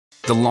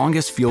The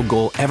longest field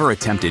goal ever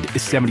attempted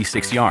is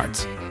 76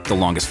 yards. The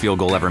longest field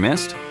goal ever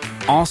missed?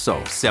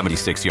 Also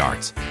 76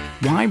 yards.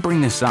 Why bring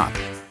this up?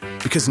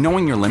 Because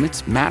knowing your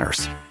limits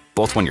matters,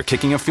 both when you're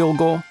kicking a field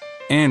goal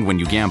and when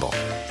you gamble.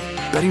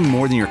 Betting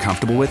more than you're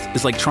comfortable with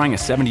is like trying a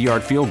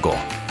 70-yard field goal.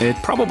 It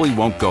probably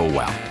won't go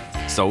well.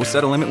 So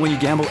set a limit when you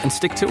gamble and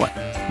stick to it.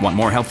 Want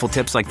more helpful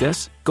tips like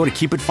this? Go to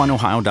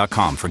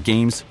keepitfunohio.com for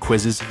games,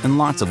 quizzes, and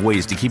lots of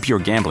ways to keep your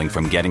gambling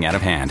from getting out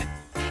of hand.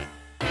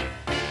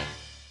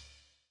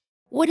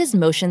 What does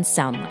motion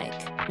sound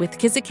like? With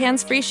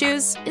Kizikans free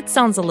shoes, it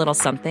sounds a little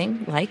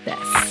something like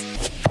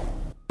this.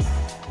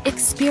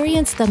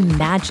 Experience the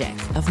magic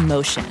of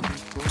motion.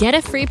 Get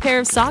a free pair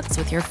of socks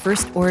with your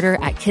first order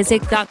at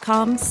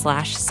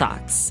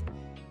kizik.com/socks.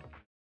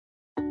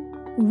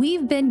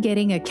 We've been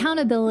getting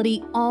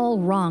accountability all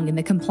wrong in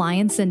the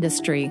compliance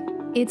industry.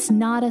 It's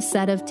not a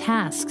set of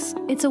tasks.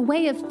 It's a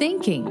way of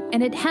thinking,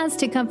 and it has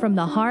to come from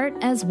the heart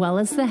as well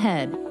as the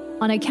head.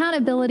 On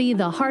Accountability,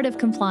 the Heart of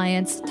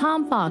Compliance,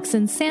 Tom Fox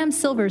and Sam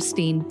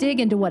Silverstein dig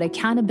into what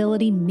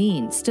accountability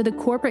means to the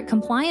corporate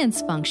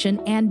compliance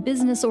function and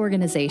business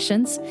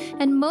organizations,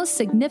 and most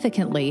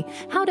significantly,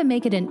 how to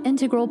make it an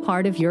integral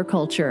part of your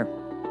culture.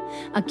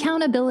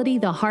 Accountability,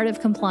 the Heart of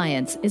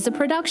Compliance is a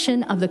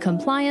production of the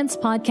Compliance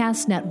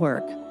Podcast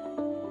Network.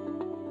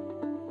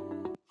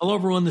 Hello,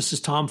 everyone. This is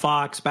Tom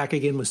Fox, back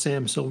again with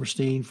Sam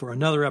Silverstein for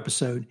another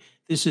episode.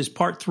 This is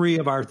part 3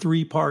 of our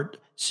 3-part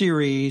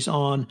series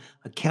on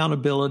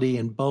accountability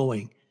and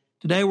Boeing.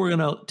 Today, we're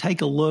going to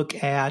take a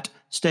look at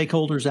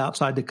stakeholders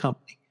outside the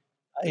company.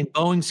 In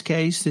Boeing's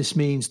case, this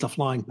means the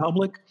flying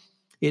public.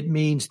 It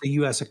means the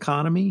U.S.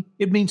 economy.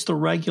 It means the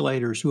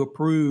regulators who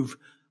approve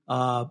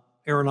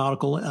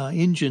aeronautical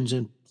engines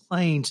and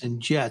planes and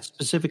jets,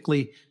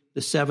 specifically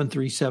the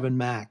 737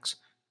 MAX.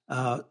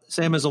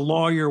 Sam, as a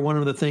lawyer, one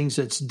of the things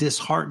that's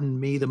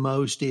disheartened me the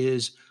most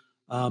is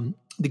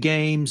the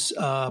games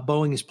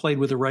Boeing has played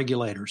with the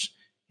regulators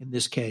in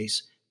this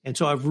case. And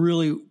so I've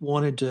really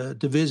wanted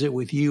to visit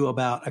with you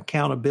about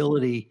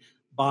accountability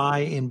by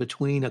and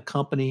between a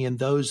company and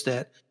those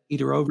that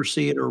either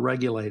oversee it or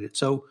regulate it.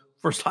 So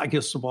first, I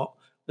guess, with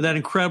that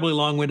incredibly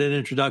long-winded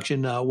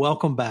introduction,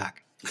 welcome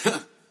back.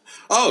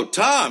 Oh,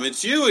 Tom,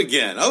 it's you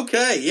again.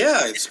 Okay,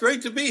 yeah, it's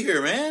great to be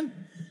here, man.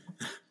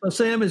 So,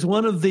 Sam, is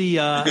one of the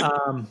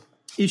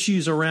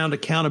issues around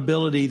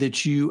accountability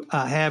that you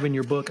have in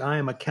your book, I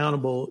Am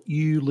Accountable,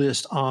 you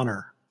list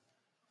honor.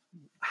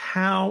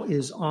 How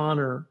is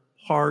honor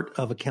part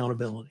of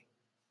accountability?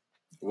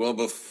 Well,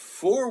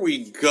 before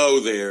we go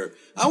there,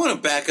 I want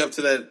to back up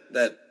to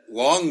that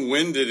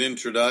long-winded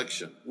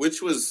introduction,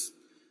 which was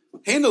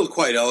handled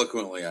quite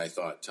eloquently, I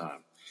thought, Tom.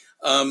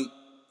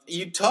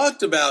 You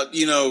talked about,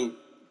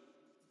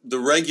 the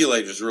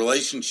regulators,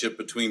 relationship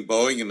between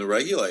Boeing and the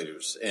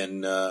regulators,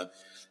 and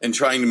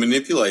trying to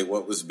manipulate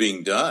what was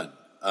being done.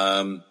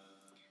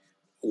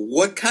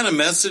 What kind of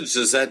message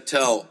does that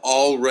tell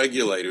all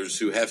regulators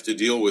who have to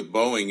deal with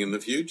Boeing in the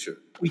future?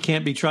 We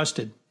can't be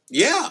trusted.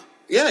 Yeah,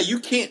 you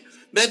can't.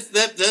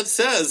 That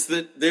says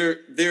that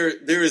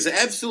there is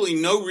absolutely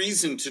no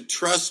reason to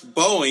trust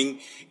Boeing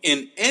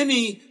in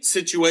any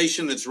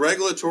situation that's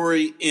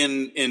regulatory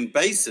in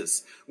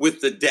basis,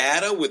 with the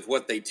data, with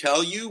what they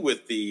tell you,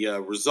 with the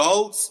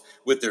results,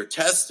 with their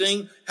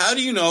testing. How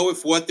do you know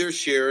if what they're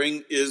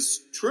sharing is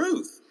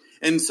truth?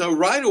 And so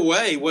right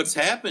away, what's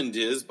happened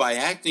is by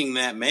acting in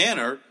that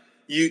manner,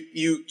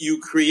 you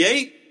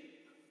create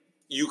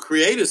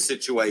a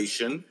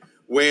situation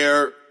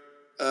where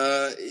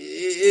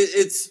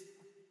it's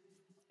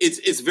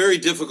very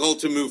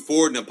difficult to move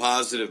forward in a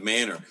positive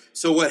manner.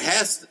 So what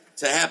has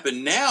to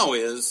happen now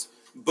is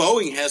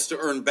Boeing has to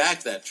earn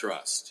back that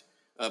trust.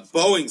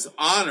 Boeing's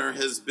honor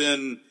has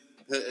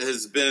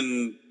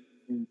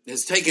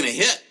taken a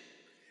hit,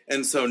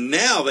 and so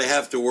now they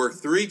have to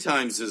work 3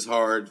 times as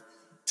hard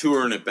to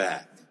earn it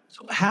back.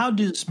 So how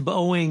does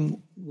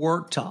Boeing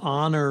work to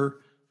honor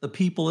the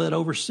people that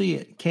oversee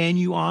it? Can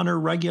you honor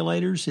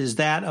regulators? Is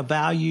that a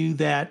value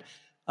that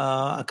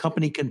a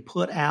company can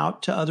put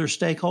out to other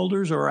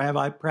stakeholders, or have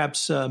I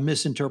perhaps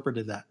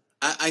misinterpreted that?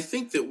 I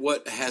think that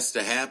what has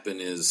to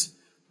happen is,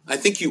 I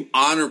think you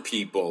honor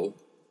people.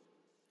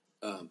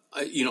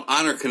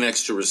 Honor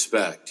connects to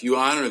respect. You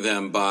honor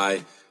them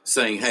by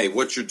saying, hey,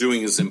 what you're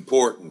doing is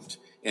important,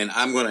 and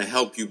I'm going to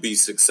help you be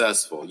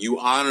successful. You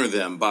honor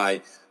them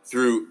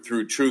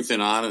through truth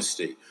and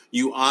honesty.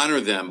 You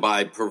honor them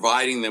by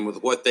providing them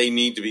with what they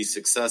need to be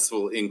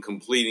successful in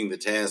completing the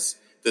tasks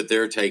that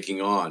they're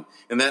taking on.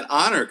 And that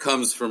honor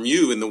comes from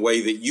you in the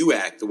way that you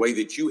act, the way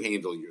that you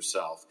handle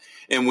yourself.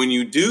 And when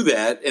you do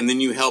that, and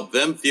then you help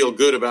them feel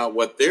good about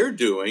what they're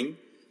doing,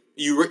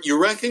 you're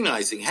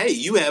recognizing, hey,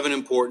 you have an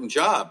important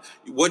job.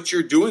 What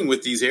you're doing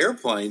with these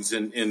airplanes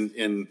and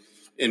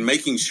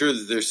making sure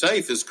that they're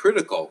safe is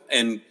critical.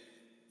 And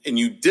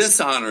you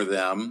dishonor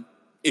them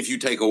if you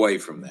take away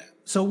from that.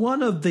 So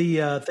one of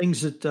the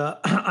things that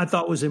I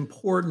thought was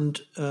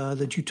important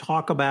that you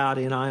talk about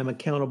in I Am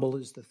Accountable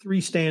is the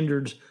 3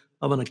 standards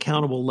of an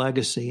accountable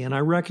legacy. And I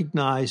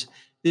recognize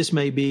this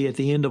may be at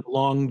the end of a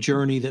long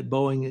journey that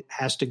Boeing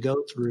has to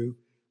go through.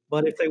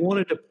 But if they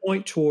wanted to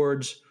point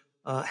towards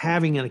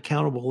having an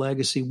accountable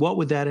legacy, what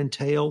would that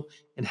entail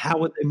and how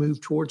would they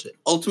move towards it?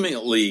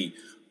 Ultimately,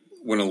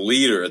 when a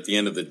leader at the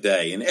end of the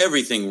day, and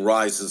everything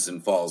rises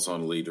and falls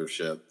on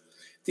leadership,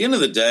 at the end of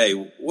the day,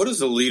 what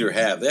does a leader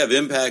have? They have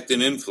impact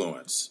and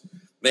influence.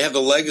 They have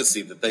the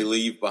legacy that they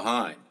leave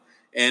behind.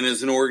 And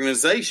as an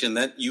organization,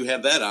 that you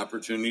have that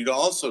opportunity to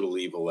also to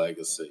leave a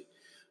legacy.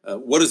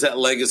 What does that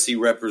legacy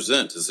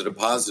represent? Is it a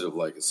positive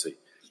legacy?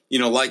 You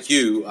know, like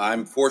you,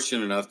 I'm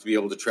fortunate enough to be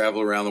able to travel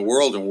around the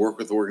world and work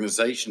with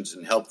organizations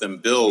and help them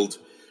build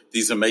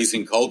these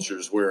amazing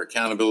cultures where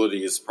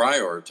accountability is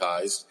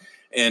prioritized.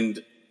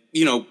 And,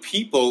 you know,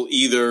 people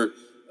either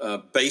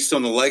based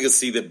on the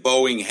legacy that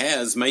Boeing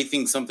has may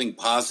think something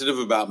positive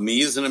about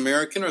me as an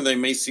American, or they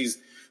may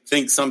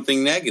think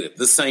something negative.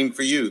 The same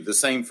for you, the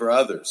same for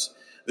others.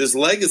 This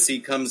legacy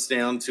comes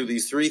down to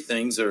these three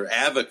things: or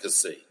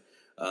advocacy,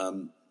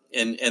 and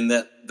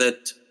that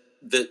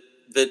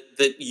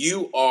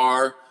you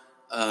are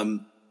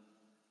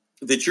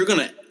that you're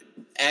going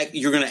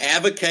to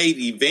advocate,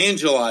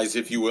 evangelize,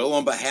 if you will,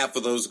 on behalf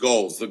of those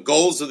goals, the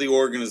goals of the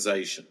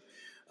organization.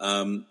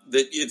 That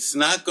it's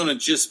not going to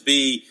just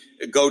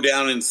go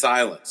down in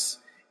silence.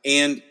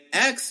 And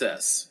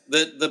access,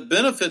 that the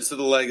benefits of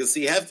the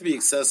legacy have to be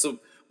accessible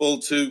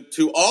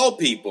to all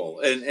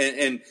people,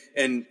 and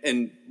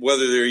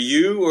whether they're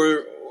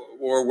you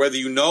or whether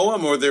you know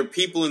them or they're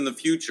people in the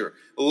future.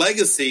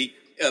 Legacy,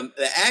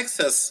 the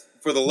access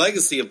for the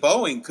legacy of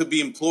Boeing could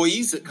be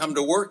employees that come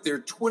to work there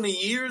 20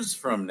 years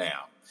from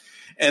now,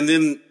 and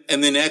then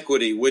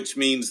equity, which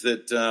means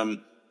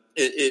that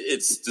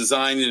it's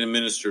designed and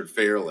administered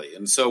fairly.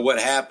 And so what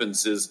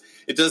happens is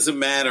it doesn't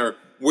matter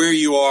where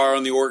you are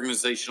on the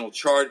organizational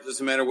chart. It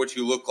doesn't matter what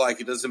you look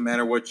like. It doesn't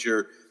matter what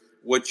your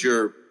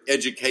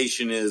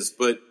education is,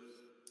 but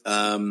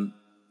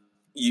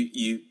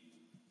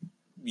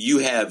you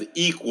have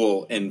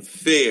equal and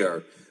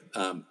fair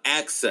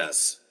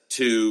access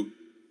to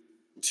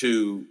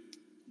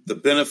the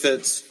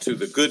benefits, to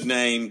the good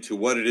name, to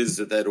what it is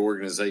that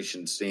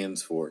organization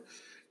stands for.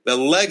 The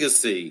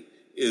legacy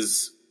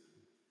is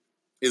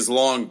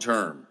long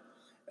term.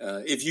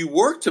 If you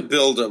work to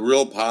build a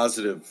real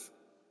positive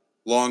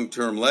long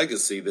term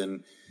legacy,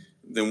 then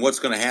what's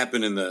going to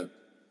happen in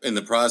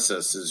the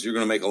process is you're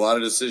going to make a lot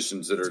of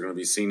decisions that are going to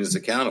be seen as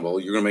accountable.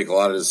 You're going to make a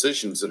lot of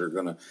decisions that are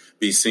going to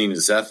be seen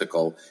as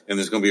ethical, and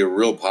there's going to be a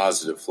real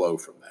positive flow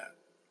from that.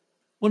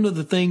 One of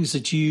the things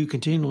that you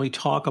continually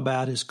talk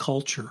about is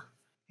culture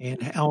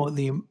and how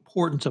the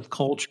importance of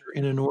culture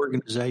in an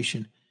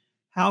organization.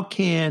 How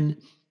can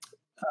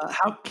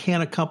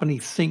a company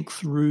think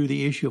through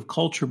the issue of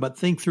culture, but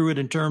think through it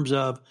in terms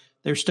of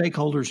their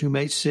stakeholders who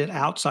may sit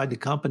outside the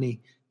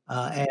company,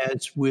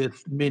 as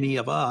with many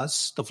of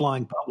us, the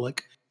flying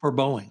public, for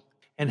Boeing,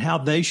 and how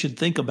they should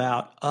think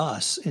about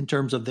us in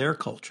terms of their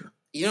culture?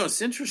 You know,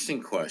 it's an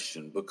interesting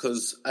question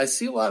because I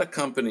see a lot of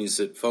companies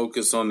that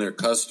focus on their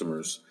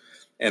customers,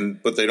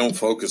 but they don't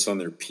focus on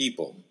their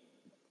people.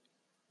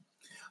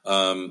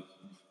 And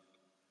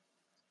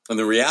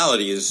the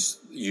reality is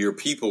your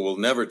people will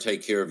never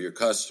take care of your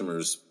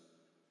customers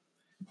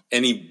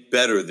any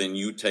better than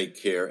you take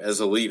care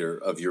as a leader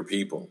of your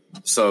people.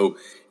 So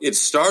it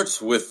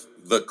starts with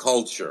the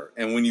culture.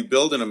 And when you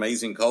build an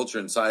amazing culture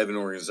inside of an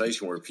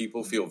organization where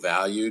people feel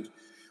valued,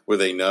 where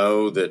they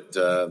know that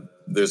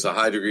there's a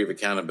high degree of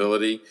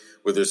accountability,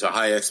 where there's a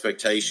high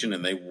expectation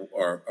and they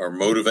are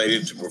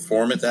motivated to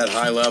perform at that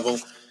high level,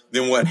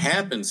 then what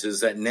happens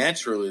is that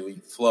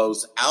naturally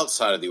flows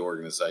outside of the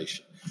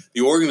organization.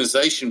 The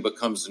organization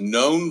becomes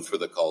known for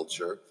the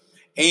culture,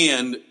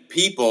 and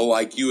people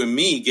like you and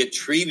me get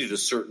treated a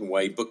certain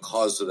way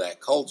because of that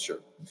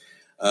culture.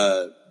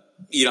 I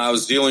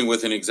was dealing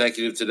with an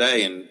executive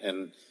today,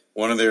 and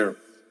one of their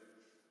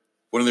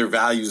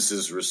values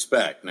is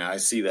respect. Now, I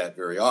see that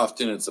very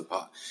often. It's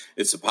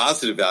a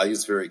positive value.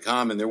 It's very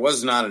common. There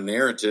was not a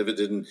narrative. It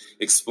didn't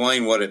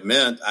explain what it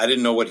meant. I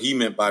didn't know what he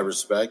meant by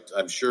respect.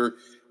 I'm sure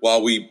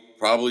while we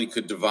probably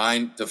could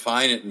define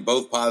it in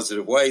both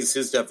positive ways,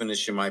 his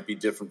definition might be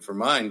different from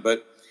mine.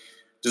 But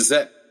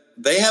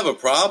they have a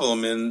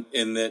problem in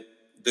that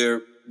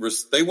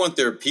they want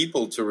their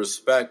people to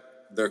respect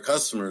their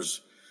customers,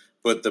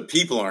 but the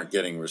people aren't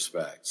getting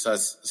respect. So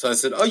I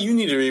said, you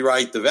need to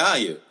rewrite the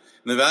value.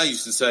 And the value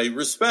is to say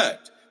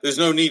respect. There's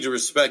no need to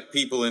respect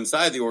people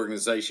inside the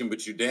organization,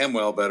 but you damn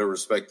well better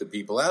respect the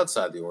people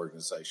outside the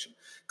organization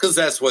because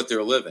that's what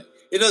they're living.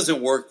 It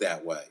doesn't work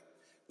that way.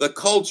 The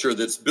culture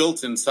that's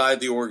built inside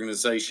the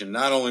organization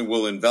not only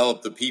will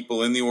envelop the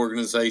people in the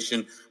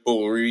organization, but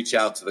will reach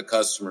out to the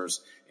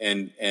customers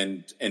and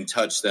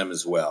touch them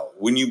as well.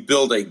 When you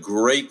build a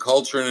great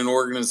culture in an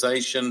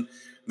organization,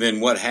 then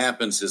what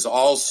happens is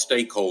all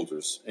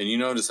stakeholders, and you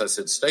notice I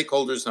said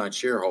stakeholders, not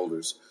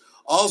shareholders,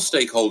 all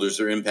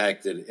stakeholders are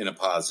impacted in a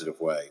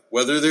positive way,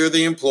 whether they're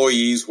the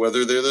employees,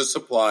 whether they're the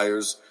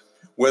suppliers,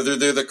 whether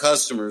they're the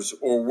customers,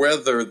 or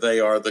whether they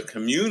are the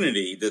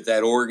community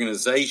that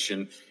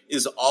organization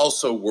is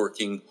also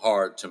working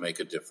hard to make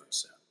a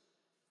difference in.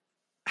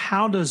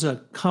 how does a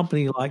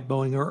company like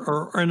Boeing,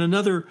 or in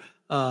another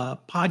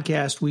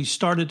podcast, we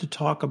started to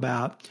talk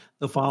about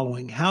the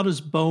following: how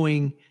does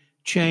Boeing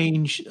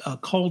change a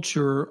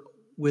culture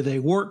with a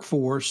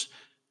workforce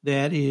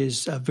that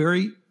is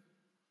very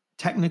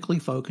technically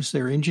focused?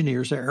 They're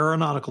engineers, they're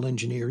aeronautical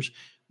engineers.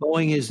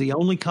 Boeing is the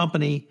only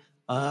company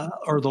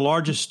or the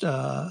largest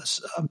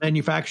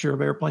manufacturer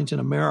of airplanes in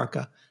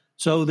America.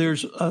 So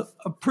there's a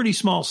pretty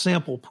small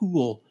sample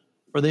pool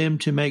for them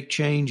to make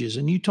changes.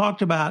 And you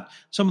talked about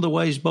some of the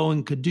ways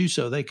Boeing could do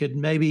so. They could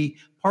maybe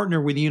partner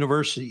with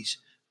universities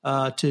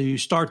to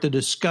start the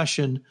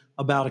discussion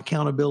about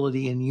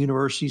accountability in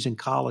universities and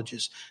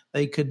colleges.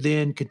 They could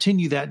then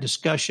continue that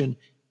discussion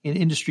in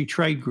industry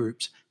trade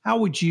groups. How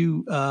would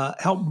you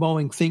help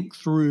Boeing think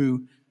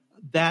through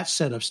that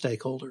set of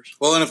stakeholders?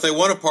 Well, and if they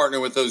want to partner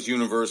with those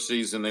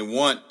universities and they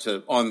want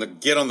to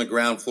get on the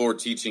ground floor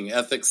teaching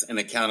ethics and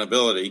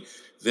accountability,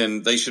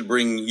 then they should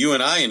bring you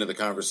and I into the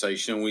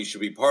conversation. We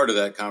should be part of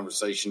that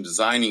conversation,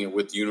 designing it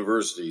with the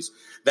universities.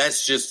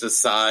 That's just a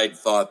side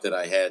thought that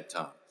I had,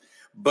 Tom.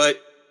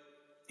 But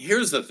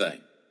here's the thing.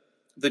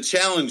 The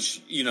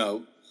challenge,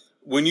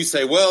 when you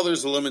say, well,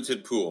 there's a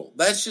limited pool,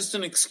 that's just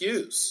an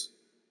excuse.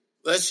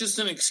 That's just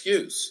an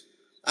excuse.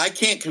 I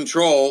can't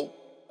control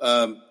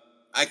that.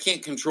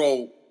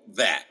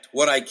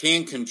 What I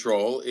can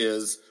control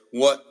is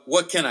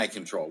what can I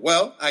control?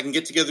 Well, I can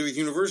get together with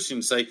university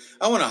and say,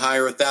 I want to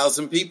hire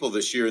 1,000 people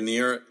this year in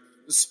the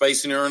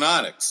space and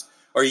aeronautics.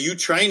 Are you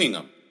training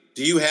them?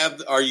 Do you have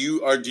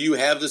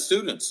the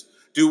students?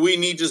 Do we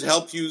need to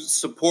help you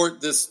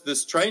support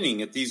this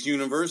training at these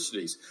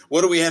universities?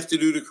 What do we have to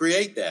do to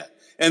create that?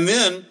 And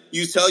then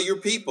you tell your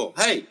people,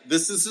 hey,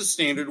 this is the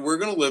standard we're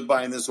going to live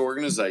by in this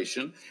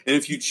organization. And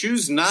if you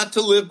choose not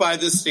to live by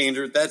this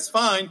standard, that's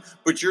fine,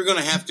 but you're going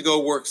to have to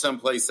go work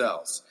someplace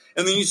else.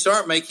 And then you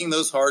start making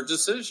those hard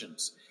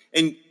decisions.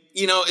 And,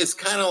 it's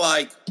kind of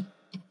like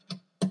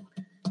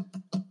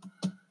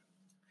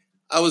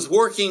I was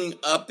working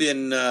up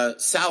in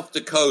South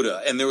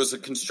Dakota, and there was a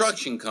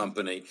construction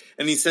company,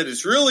 and he said,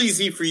 it's real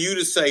easy for you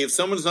to say if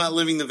someone's not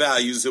living the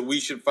values that we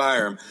should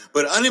fire them,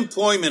 but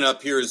unemployment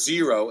up here is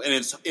zero, and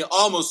it's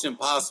almost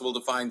impossible to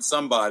find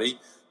somebody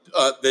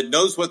that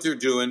knows what they're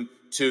doing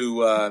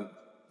to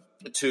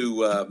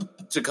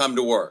come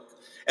to work.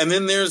 And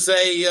then there's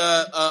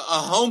a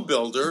home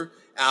builder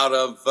out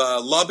of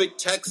Lubbock,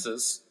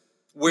 Texas,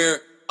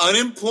 where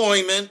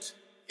unemployment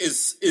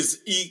is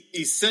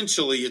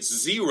essentially it's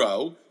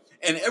zero.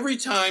 And every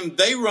time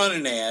they run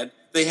an ad,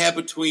 they have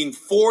between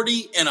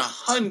 40 and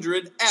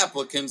 100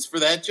 applicants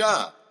for that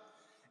job.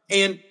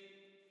 And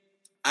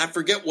I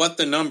forget what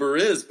the number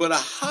is, but a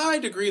high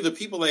degree of the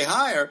people they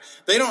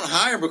don't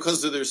hire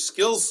because of their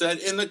skill set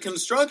in the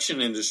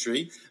construction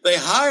industry. They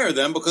hire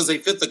them because they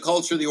fit the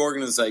culture of the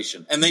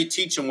organization, and they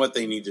teach them what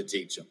they need to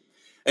teach them.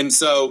 And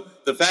so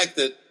the fact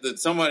that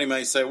somebody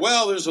may say,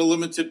 well, there's a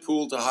limited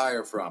pool to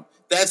hire from,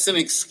 that's an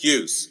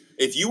excuse.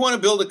 If you want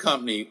to build a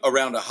company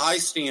around a high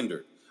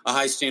standard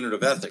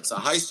of ethics, a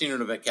high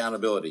standard of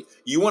accountability,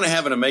 you want to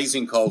have an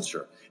amazing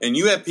culture, and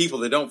you have people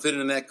that don't fit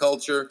in that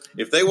culture,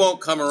 if they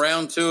won't come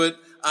around to it,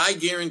 I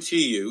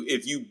guarantee you,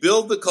 if you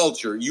build the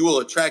culture, you will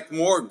attract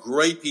more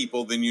great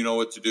people than you know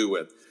what to do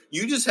with.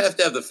 You just have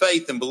to have the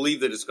faith and believe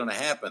that it's going to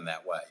happen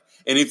that way.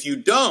 And if you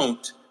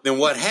don't, then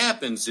what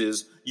happens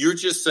is you're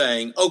just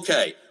saying,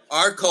 okay,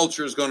 our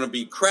culture is going to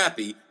be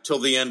crappy till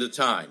the end of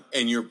time.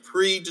 And you're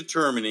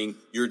predetermining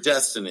your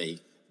destiny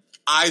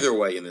either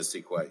way in this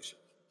equation.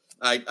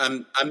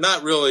 I'm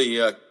not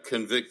really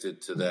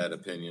convicted to that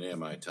opinion,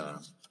 am I, Tom?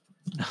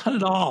 Not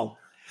at all.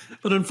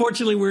 But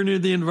unfortunately, we're near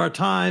the end of our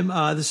time.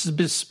 This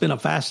has been a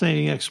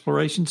fascinating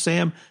exploration.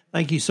 Sam,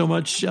 thank you so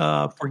much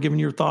for giving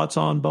your thoughts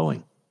on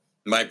Boeing.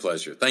 My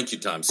pleasure. Thank you,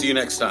 Tom. See you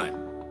next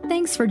time.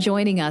 Thanks for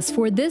joining us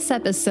for this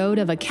episode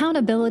of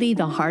Accountability,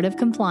 the Heart of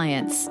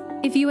Compliance.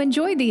 If you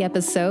enjoyed the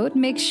episode,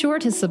 make sure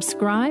to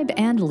subscribe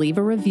and leave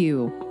a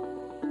review.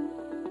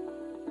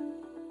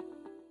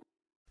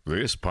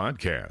 This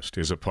podcast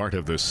is a part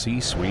of the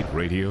C-Suite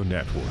Radio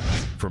Network.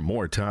 For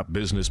more top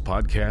business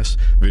podcasts,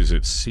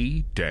 visit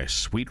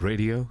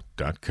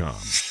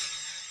c-suiteradio.com.